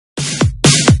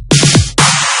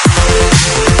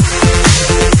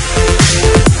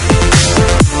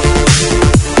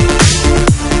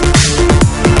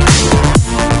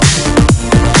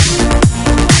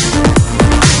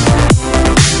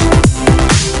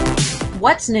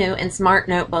What's new in Smart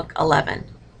Notebook 11?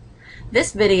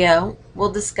 This video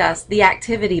will discuss the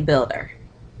Activity Builder.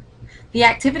 The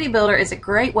Activity Builder is a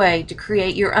great way to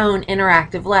create your own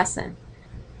interactive lesson.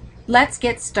 Let's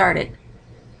get started.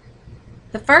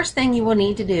 The first thing you will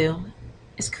need to do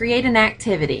is create an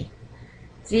activity.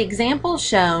 The example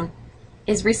shown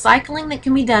is recycling that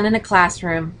can be done in a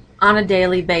classroom on a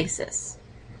daily basis.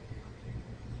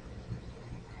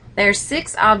 There are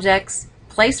 6 objects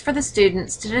placed for the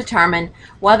students to determine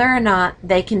whether or not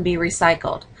they can be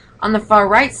recycled. On the far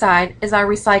right side is our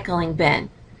recycling bin.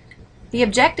 The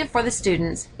objective for the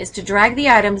students is to drag the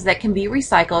items that can be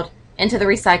recycled into the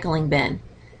recycling bin.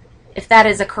 If that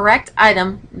is a correct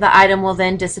item, the item will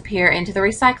then disappear into the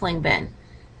recycling bin.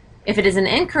 If it is an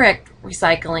incorrect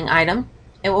recycling item,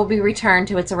 it will be returned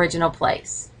to its original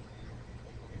place.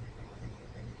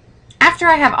 After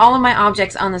I have all of my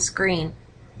objects on the screen,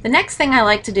 the next thing I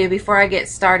like to do before I get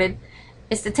started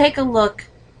is to take a look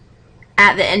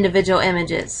at the individual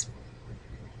images.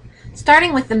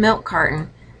 Starting with the milk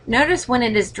carton, notice when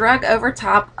it is dragged over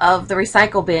top of the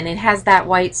recycle bin, it has that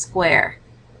white square.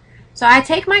 So I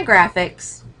take my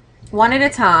graphics one at a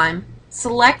time,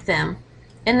 select them,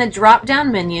 in the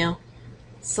drop-down menu,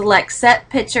 select Set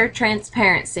Picture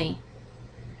Transparency,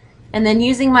 and then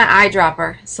using my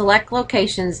eyedropper, select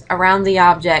locations around the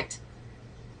object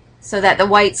so that the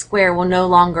white square will no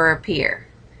longer appear.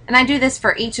 And I do this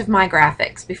for each of my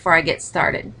graphics before I get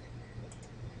started.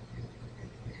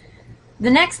 The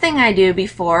next thing I do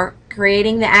before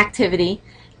creating the activity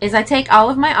is I take all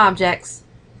of my objects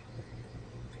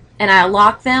and I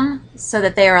lock them so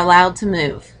that they are allowed to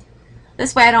move.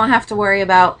 This way I don't have to worry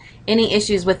about any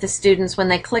issues with the students when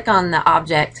they click on the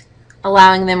object,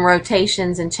 allowing them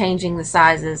rotations and changing the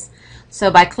sizes. So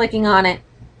by clicking on it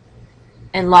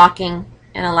and locking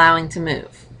and allowing to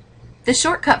move. The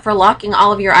shortcut for locking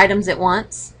all of your items at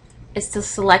once is to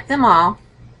select them all,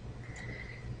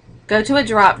 go to a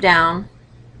drop down,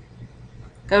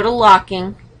 go to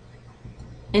locking,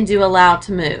 and do allow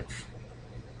to move.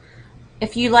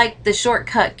 If you like the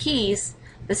shortcut keys,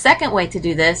 the second way to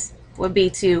do this would be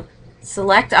to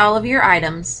select all of your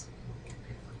items,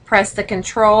 press the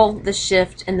Control, the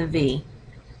Shift, and the V.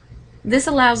 This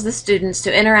allows the students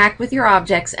to interact with your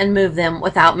objects and move them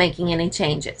without making any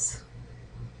changes.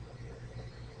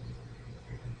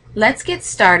 Let's get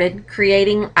started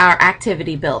creating our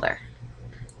activity builder.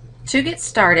 To get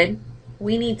started,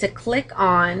 we need to click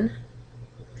on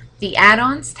the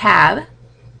Add-ons tab,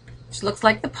 which looks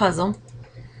like the puzzle,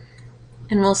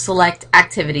 and we'll select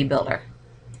Activity Builder.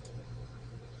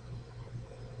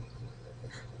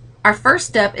 Our first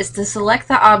step is to select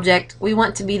the object we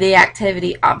want to be the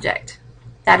activity object.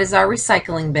 That is our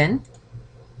recycling bin.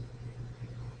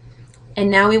 And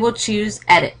now we will choose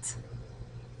Edit.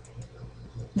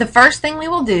 The first thing we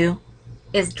will do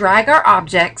is drag our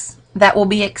objects that will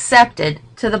be accepted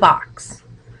to the box.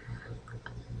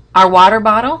 Our water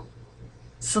bottle,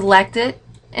 select it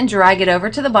and drag it over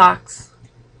to the box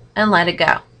and let it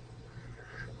go.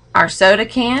 Our soda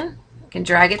can, we can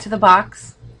drag it to the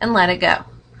box and let it go.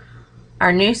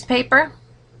 Our newspaper,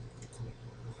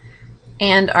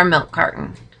 and our milk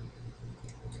carton.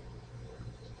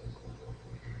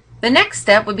 The next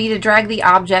step would be to drag the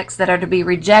objects that are to be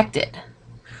rejected,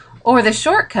 or the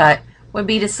shortcut would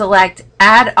be to select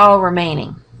Add All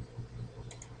Remaining.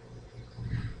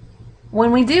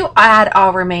 When we do Add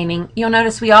All Remaining, you'll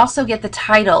notice we also get the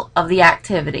title of the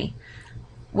activity.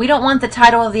 We don't want the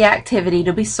title of the activity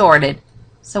to be sorted,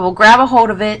 so we'll grab a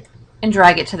hold of it and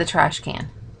drag it to the trash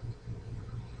can.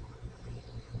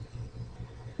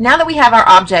 Now that we have our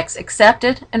objects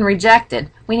accepted and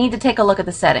rejected, we need to take a look at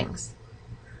the settings.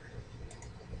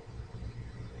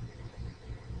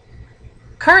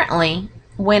 Currently,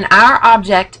 when our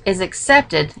object is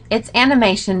accepted, its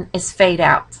animation is fade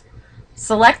out.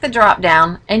 Select the drop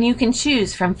down and you can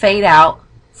choose from fade out,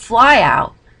 fly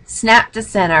out, snap to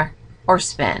center, or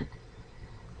spin.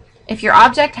 If your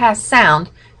object has sound,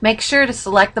 make sure to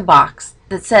select the box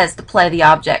that says to play the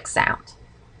object sound.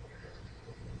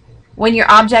 When your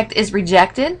object is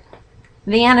rejected,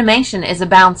 the animation is a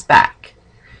bounce back.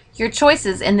 Your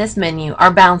choices in this menu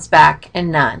are bounce back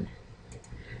and none.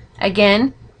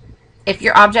 Again, if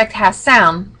your object has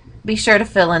sound, be sure to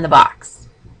fill in the box.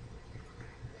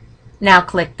 Now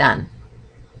click Done.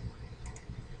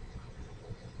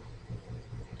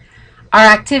 Our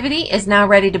activity is now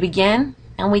ready to begin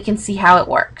and we can see how it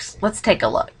works. Let's take a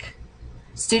look.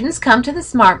 Students come to the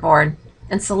smartboard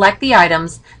and select the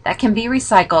items that can be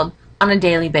recycled on a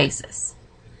daily basis.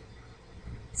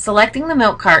 Selecting the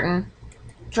milk carton,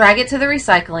 drag it to the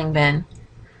recycling bin,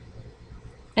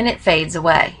 and it fades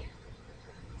away.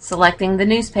 selecting the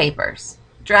newspapers,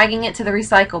 dragging it to the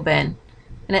recycle bin,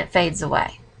 and it fades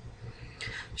away.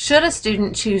 Should a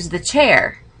student choose the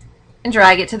chair and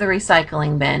drag it to the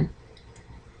recycling bin,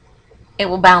 it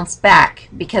will bounce back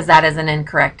because that is an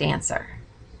incorrect answer.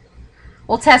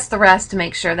 We'll test the rest to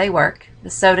make sure they work. The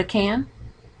soda can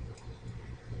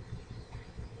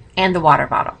and the water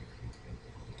bottle.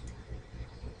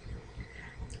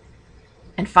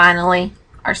 And finally,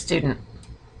 our student.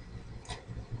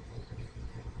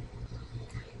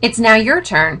 It's now your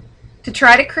turn to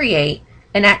try to create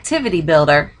an activity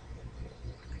builder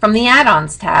from the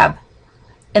Add-ons tab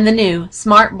in the new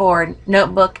Smartboard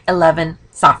Notebook 11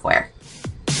 software.